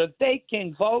so that they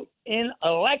can vote in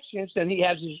elections. And he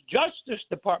has his Justice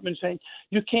Department saying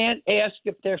you can't ask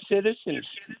if they're citizens.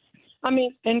 I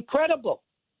mean, incredible.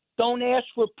 Don't ask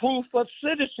for proof of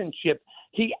citizenship.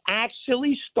 He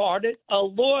actually started a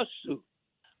lawsuit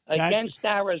against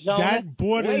Arizona. That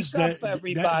borders Wake up,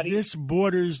 everybody. this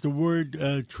borders the word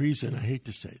treason. I hate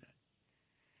to say that.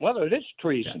 Well, it is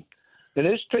treason. Yeah.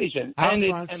 It is treason.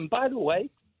 And by the way,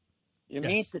 you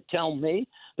mean to tell me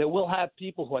that we'll have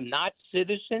people who are not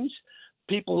citizens,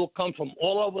 people who come from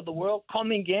all over the world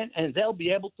coming in, and they'll be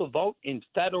able to vote in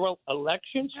federal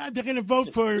elections? Yeah, they're going to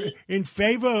vote in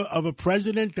favor of a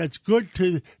president that's good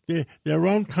to their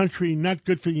own country, not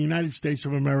good for the United States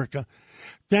of America.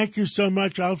 Thank you so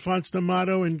much, Alphonse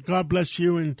D'Amato, and God bless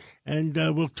you, and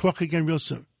we'll talk again real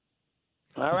soon.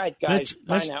 All right, guys.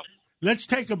 Bye now. Let's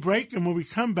take a break, and when we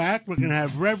come back, we're going to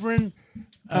have Reverend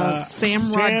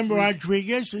Sam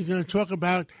Rodriguez. He's going to talk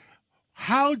about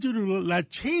how do the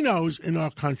Latinos in our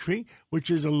country,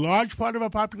 which is a large part of our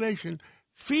population,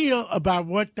 feel about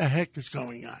what the heck is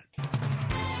going on.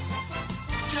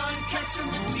 John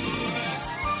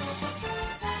Catsimatidis,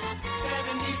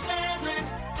 77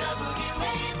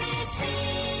 WABC.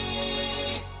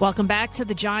 Welcome back to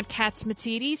the John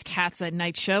Catsimatidis Cats at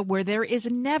Night show, where there is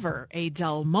never a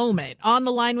dull moment. On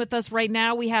the line with us right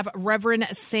now, we have Reverend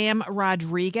Sam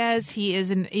Rodriguez. He is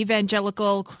an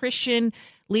evangelical Christian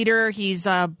leader. He's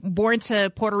born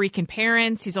to Puerto Rican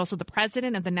parents. He's also the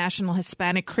president of the National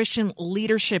Hispanic Christian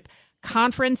Leadership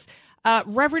Conference.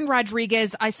 Reverend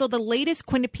Rodriguez, I saw the latest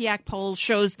Quinnipiac poll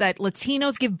shows that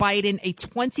Latinos give Biden a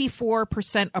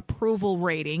 24% approval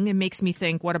rating. It makes me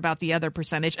think, what about the other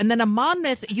percentage? And then a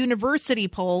Monmouth University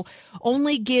poll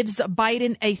only gives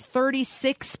Biden a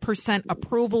 36%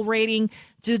 approval rating.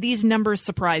 Do these numbers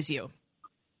surprise you?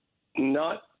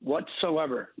 Not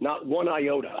whatsoever. Not one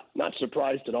iota. Not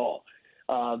surprised at all.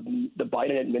 The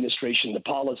Biden administration, the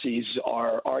policies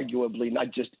are arguably not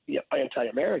just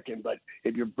anti-American, but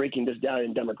if you're breaking this down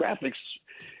in demographics,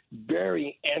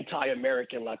 very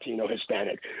anti-American, Latino,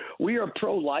 Hispanic. We are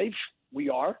pro-life. We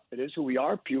are. It is who we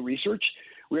are. Pew Research.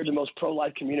 We are the most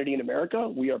pro-life community in America.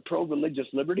 We are pro-religious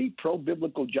liberty,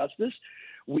 pro-biblical justice.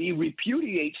 We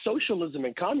repudiate socialism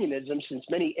and communism since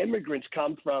many immigrants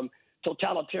come from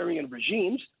totalitarian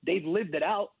regimes. They've lived it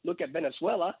out. Look at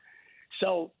Venezuela.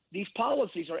 So these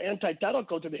policies are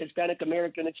antithetical to the Hispanic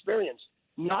American experience.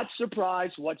 Not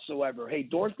surprised whatsoever. Hey,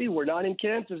 Dorothy, we're not in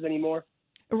Kansas anymore.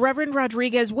 Reverend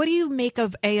Rodriguez, what do you make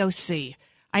of AOC?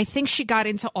 I think she got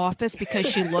into office because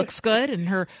she looks good and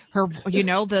her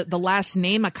the last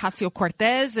name,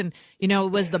 Ocasio-Cortez, and,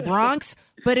 it was the Bronx.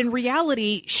 But in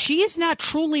reality, she is not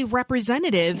truly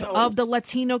representative of the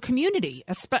Latino community,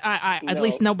 at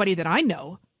least nobody that I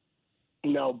know.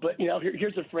 No, but,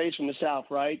 here's a phrase from the South,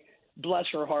 right? Bless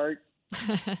her heart.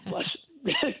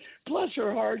 Bless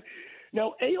her heart.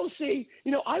 No, AOC,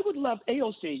 I would love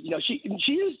AOC.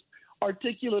 She is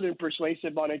articulate and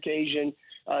persuasive on occasion.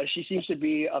 She seems to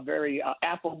be a very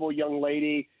affable young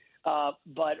lady.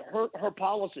 But her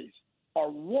policies are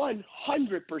 100%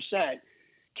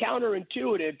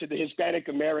 counterintuitive to the Hispanic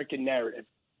American narrative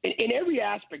in every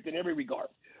aspect, in every regard.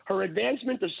 Her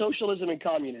advancement of socialism and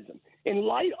communism, in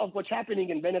light of what's happening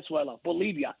in Venezuela,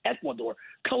 Bolivia, Ecuador,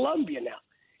 Colombia now,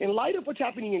 in light of what's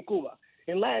happening in Cuba,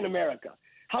 in Latin America,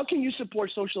 how can you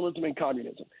support socialism and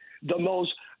communism? The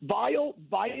most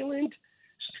violent,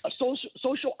 a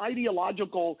social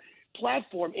ideological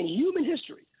platform in human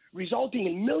history, resulting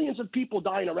in millions of people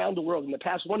dying around the world in the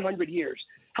past 100 years.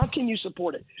 How can you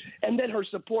support it? And then her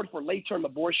support for late-term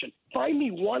abortion. Find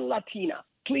me one Latina.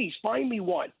 Please find me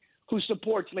one who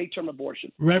supports late-term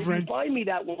abortion. Reverend. If you find me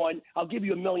that one, I'll give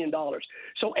you $1 million.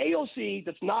 So AOC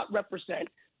does not represent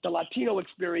the Latino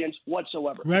experience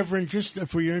whatsoever. Reverend, just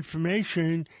for your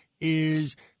information,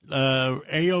 is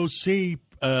AOC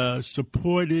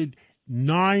supported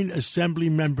 9 assembly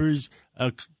members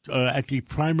at the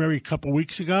primary a couple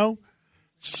weeks ago.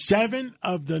 7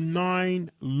 of the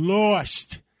 9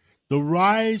 lost. The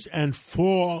rise and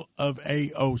fall of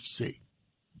AOC.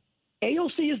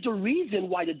 AOC is the reason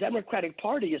why the Democratic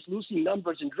Party is losing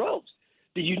numbers in droves.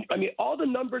 All the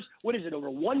numbers, what is it,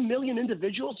 over 1 million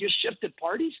individuals just shifted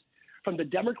parties from the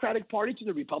Democratic Party to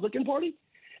the Republican Party?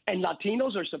 And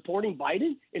Latinos are supporting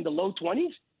Biden in the low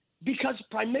 20s because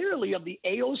primarily of the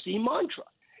AOC mantra.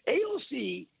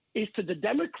 AOC is to the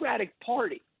Democratic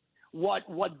Party what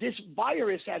this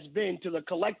virus has been to the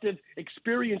collective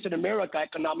experience in America,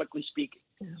 economically speaking.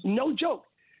 No joke.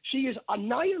 She is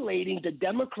annihilating the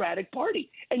Democratic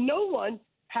Party. And no one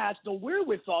has the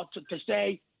wherewithal to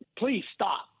say, please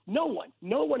stop. No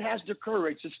one has the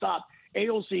courage to stop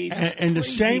AOC. And the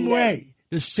same way,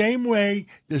 the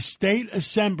state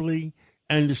assembly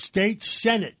and the state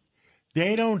senate,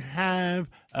 they don't have,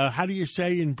 how do you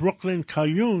say in Brooklyn,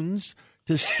 cayunes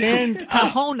to stand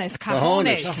up. Cajones.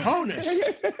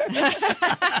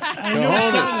 I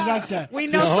know something like that. We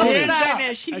know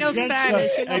Spanish. He knows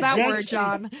Spanish. You know that word,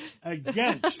 John.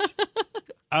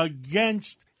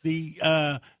 Against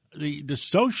the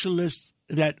socialists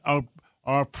that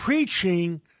are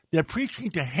preaching. They're preaching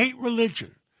to hate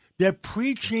religion. They're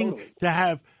preaching to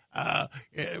have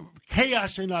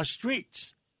chaos in our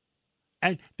streets.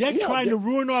 And they're trying to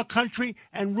ruin our country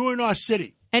and ruin our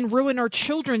city. And ruin our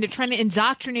children. They're trying to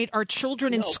indoctrinate our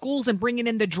children in schools and bringing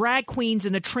in the drag queens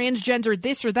and the transgender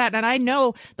this or that. And I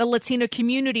know the Latino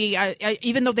community,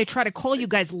 even though they try to call you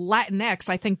guys Latinx,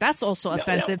 I think that's also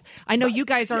offensive. I know you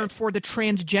guys aren't for the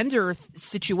transgender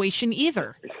situation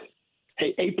either.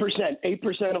 Hey,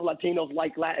 8% of Latinos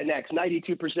like Latinx,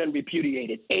 92% repudiate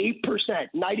it. 8%,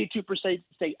 92%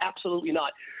 say absolutely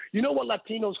not. You know what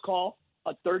Latinos call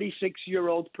a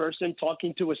 36-year-old person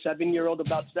talking to a 7-year-old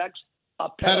about sex? A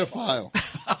pedophile.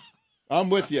 I'm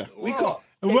with you.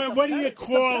 What do you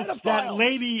call that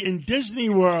lady in Disney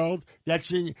World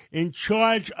that's in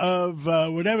charge of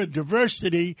whatever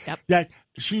diversity? Yep. That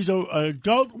she's an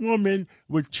adult woman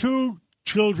with 2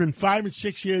 children, 5 and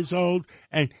 6 years old,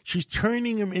 and she's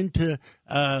turning them into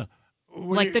the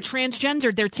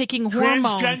transgender. They're taking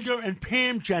hormones. Transgender and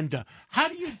pamgender. How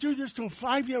do you do this to a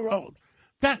 5-year-old?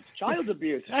 Child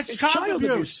abuse. That's child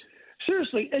abuse.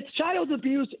 Seriously, it's child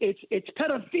abuse. It's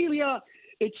pedophilia.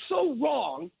 It's so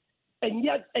wrong, and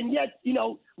yet,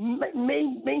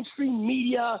 mainstream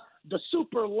media, the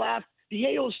super left, the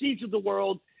AOCs of the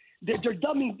world, they're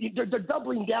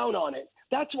doubling down on it.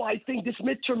 That's why I think this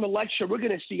midterm election we're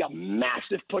going to see a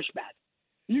massive pushback.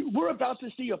 We're about to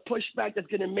see a pushback that's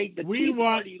going to make the Tea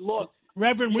Party look.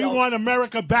 Reverend, we want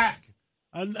America back.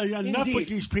 Enough with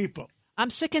these people. I'm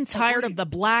sick and tired of the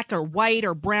black or white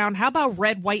or brown. How about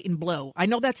red, white, and blue? I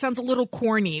know that sounds a little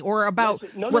corny. Or about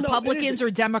Republicans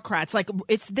or Democrats.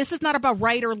 This is not about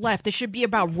right or left. This should be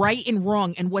about right and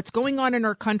wrong. And what's going on in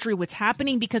our country, what's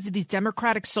happening because of these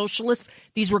democratic socialists,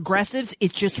 these regressives,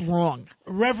 it's just wrong.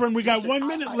 Reverend, we got 1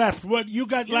 minute left. What you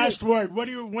got? Last word. What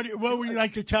would you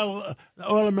like to tell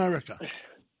all America?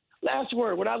 Last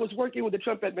word. When I was working with the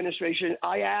Trump administration,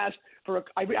 I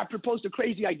proposed a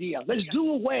crazy idea. Let's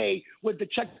do away with the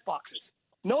check boxes.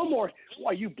 No more,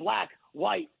 are you black,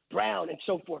 white, brown, and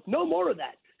so forth. No more of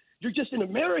that. You're just an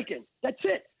American. That's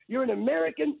it. You're an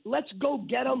American. Let's go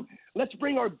get them. Let's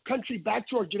bring our country back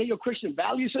to our Judeo-Christian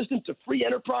value system, to free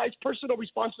enterprise, personal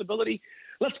responsibility.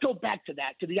 Let's go back to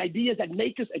that, to the ideas that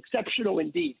make us exceptional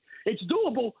indeed. It's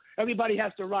doable. Everybody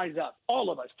has to rise up,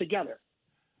 all of us together.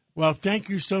 Well, thank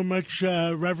you so much,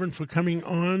 Reverend, for coming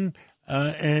on.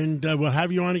 And we'll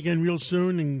have you on again real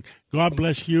soon. And God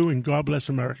bless you and God bless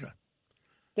America.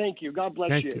 Thank you. God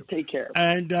bless you. Take care.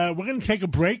 And we're going to take a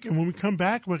break. And when we come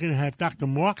back, we're going to have Dr.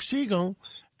 Mark Siegel.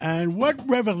 And what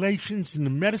revelations in the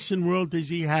medicine world does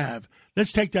he have?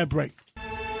 Let's take that break.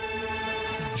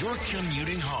 You're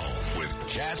commuting home with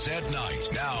Cats at Night.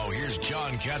 Now, here's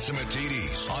John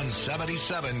Catsimatidis on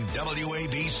 77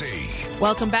 WABC.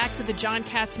 Welcome back to the John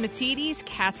Catsimatidis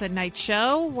Cats at Night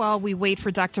show. While we wait for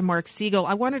Dr. Mark Siegel,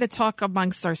 I wanted to talk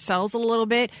amongst ourselves a little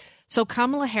bit. So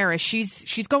Kamala Harris,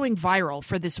 she's going viral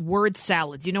for this word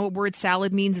salad. You know what word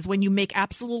salad means? Is when you make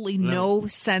absolutely no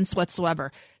sense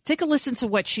whatsoever. Take a listen to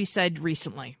what she said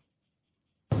recently.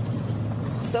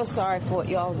 So sorry for what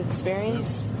you all have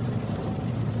experienced.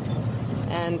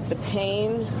 And the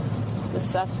pain, the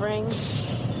suffering.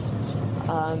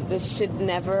 This should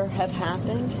never have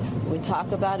happened. We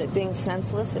talk about it being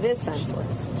senseless. It is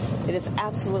senseless. It is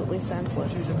absolutely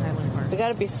senseless. We got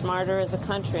to be smarter as a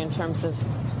country in terms of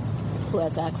who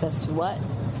has access to what,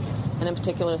 and in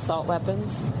particular assault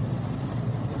weapons.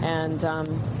 And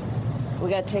we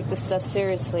got to take this stuff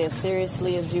seriously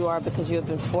as you are, because you have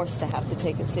been forced to have to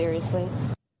take it seriously.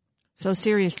 So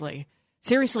seriously,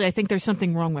 I think there's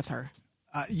something wrong with her.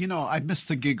 I miss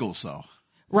the giggles, though.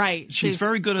 Right. She's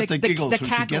very good at the giggles when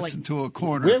cackling. she gets into a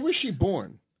corner. Where was she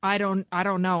born? I don't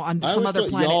know. On I some always other thought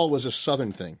planet. y'all was a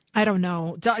Southern thing. I don't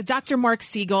know. Dr. Mark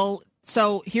Siegel.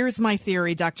 So here's my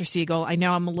theory, Dr. Siegel. I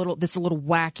know this is a little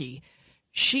wacky.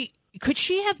 Could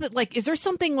she have been, is there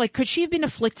something could she have been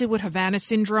afflicted with Havana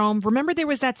syndrome? Remember there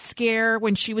was that scare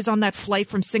when she was on that flight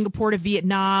from Singapore to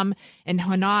Vietnam and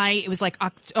Hanoi? It was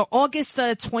August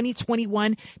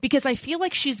 2021, because I feel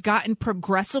like she's gotten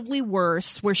progressively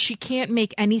worse, where she can't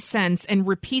make any sense and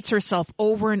repeats herself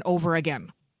over and over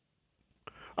again.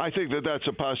 I think that's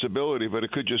a possibility, but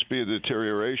it could just be a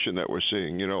deterioration that we're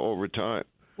seeing, over time.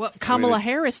 Well, Kamala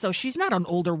Harris, though, she's not an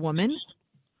older woman.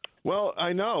 Well,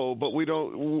 I know, but we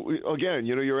don't. Again,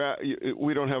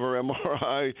 we don't have our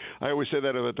MRI. I always say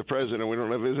that about the president. We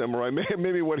don't have his MRI.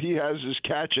 Maybe what he has is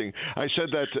catching. I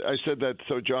said that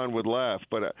so John would laugh.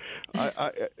 But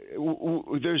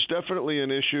there's definitely an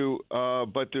issue.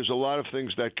 But there's a lot of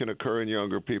things that can occur in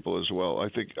younger people as well. I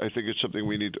think it's something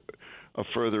we need a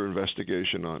further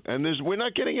investigation on. And we're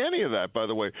not getting any of that, by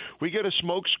the way. We get a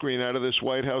smokescreen out of this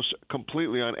White House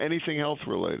completely on anything health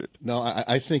related. No,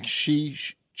 I think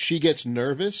she gets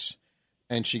nervous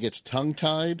and she gets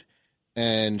tongue-tied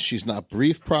and she's not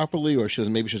briefed properly, or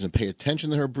maybe she doesn't pay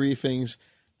attention to her briefings.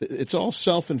 It's all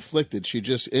self-inflicted. She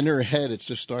just, in her head, it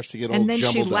just starts to get all jumbled up.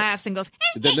 And then she laughs and goes...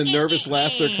 Then the nervous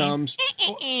laughter comes.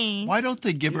 Why don't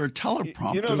they give her a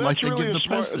teleprompter that's they really give the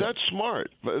president? That's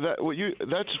smart. But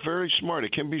that's very smart.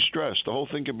 It can be stressed. The whole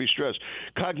thing can be stressed.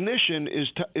 Cognition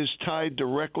is tied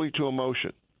directly to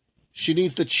emotion. She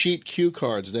needs the cheat cue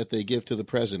cards that they give to the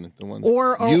president. The ones,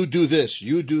 or you do this,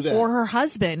 you do that. Or her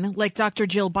husband, like Dr.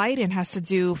 Jill Biden has to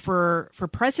do for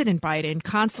President Biden,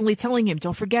 constantly telling him,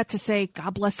 don't forget to say,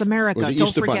 God bless America. Don't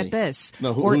Easter forget Bunny. this.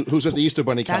 No, who's at the Easter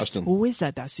Bunny costume? Who is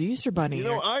that? That's the Easter Bunny.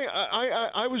 Lydia,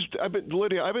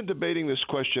 I've been debating this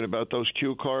question about those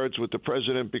cue cards with the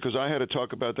president, because I had to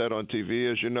talk about that on TV,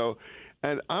 as you know.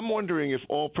 And I'm wondering if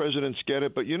all presidents get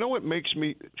it. But you know what makes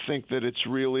me think that it's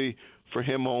really for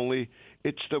him only?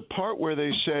 It's the part where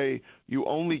they say you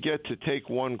only get to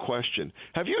take one question.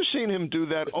 Have you seen him do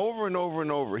that over and over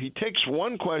and over? He takes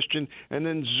one question and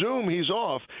then zoom, he's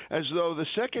off, as though the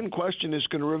second question is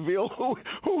going to reveal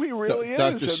who he really is.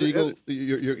 Dr. Siegel,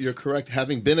 you're correct.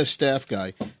 Having been a staff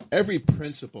guy, every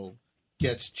principal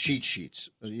gets cheat sheets,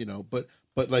 but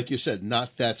like you said,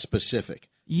 not that specific.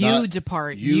 You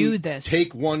depart. You this.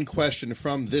 Take one question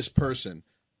from this person.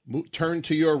 Turn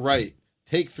to your right.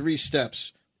 Take 3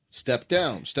 steps. Step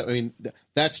down.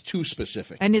 That's too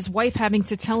specific. And his wife having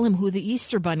to tell him who the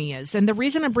Easter Bunny is. And the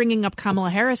reason I'm bringing up Kamala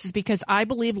Harris is because I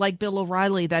believe, like Bill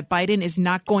O'Reilly, that Biden is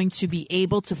not going to be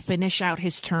able to finish out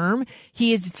his term.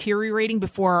 He is deteriorating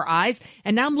before our eyes.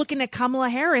 And now I'm looking at Kamala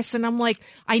Harris, and I'm like,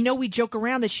 I know we joke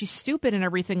around that she's stupid and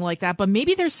everything like that, but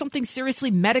maybe there's something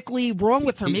seriously medically wrong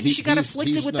with her. Maybe she got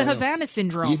afflicted with the Havana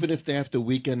syndrome. Even if they have to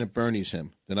weekend at Bernie's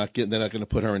him, they're not going to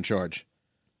put her in charge.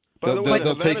 By the way,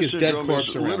 they'll take his dead corpse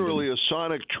is around literally him. a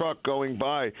sonic truck going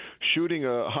by, shooting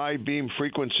a high beam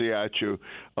frequency at you,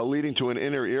 leading to an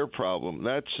inner ear problem.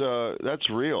 That's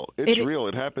real. It's real.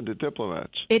 It happened to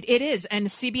diplomats. It is. And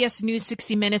CBS News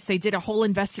 60 Minutes, they did a whole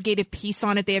investigative piece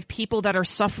on it. They have people that are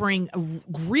suffering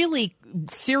really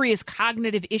serious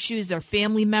cognitive issues, their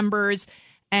family members.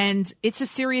 And it's a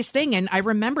serious thing. And I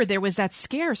remember there was that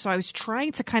scare. So I was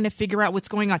trying to kind of figure out what's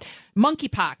going on.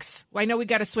 Monkeypox. I know we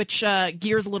got to switch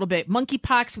gears a little bit.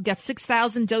 Monkeypox. We got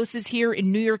 6,000 doses here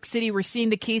in New York City. We're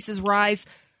seeing the cases rise.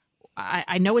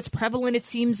 I know it's prevalent, it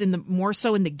seems, more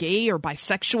so in the gay or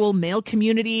bisexual male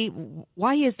community.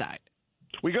 Why is that?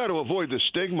 We got to avoid the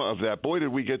stigma of that. Boy, did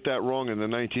we get that wrong in the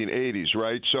 1980s,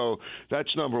 right? So that's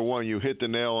number one. You hit the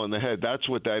nail on the head. That's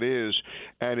what that is,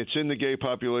 and it's in the gay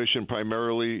population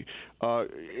primarily.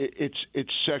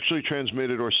 It's sexually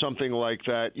transmitted or something like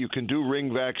that. You can do ring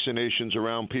vaccinations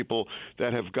around people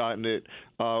that have gotten it.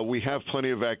 We have plenty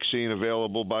of vaccine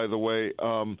available, by the way.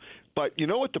 But you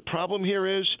know what the problem here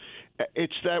is?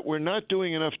 It's that we're not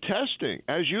doing enough testing,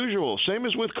 as usual. Same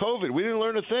as with COVID. We didn't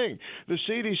learn a thing. The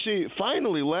CDC,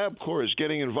 finally, LabCorp is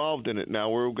getting involved in it now.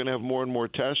 We're going to have more and more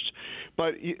tests.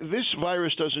 But this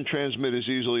virus doesn't transmit as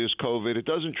easily as COVID. It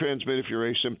doesn't transmit if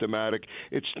you're asymptomatic.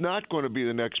 It's not going to be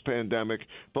the next pandemic.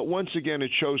 But once again,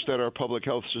 it shows that our public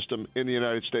health system in the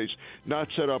United States not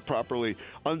set up properly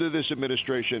under this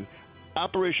administration.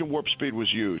 Operation Warp Speed was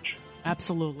huge.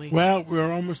 Absolutely. Well,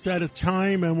 we're almost out of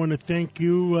time. I want to thank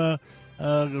you,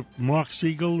 Mark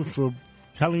Siegel, for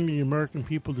telling the American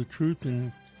people the truth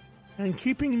and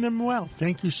keeping them well.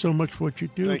 Thank you so much for what you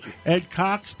do. Thank you. Ed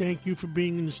Cox, thank you for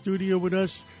being in the studio with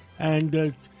us. And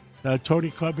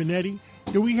Tony Carbonetti.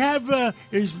 Do we have,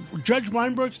 is Judge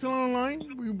Weinberg still on the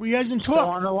line? He hasn't talked. Still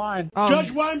on the line.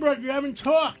 Judge Weinberg, you haven't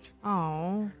talked.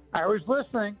 Oh. I was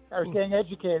listening. I was getting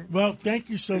educated. Well, thank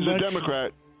you so He's much. a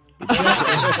Democrat.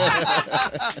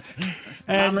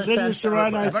 And Linda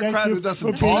Serrano, I thank you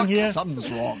for being here.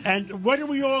 Something's wrong. And what do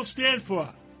we all stand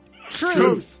for?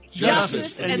 Truth,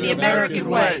 justice, and the American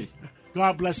way.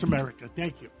 God bless America.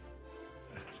 Thank you.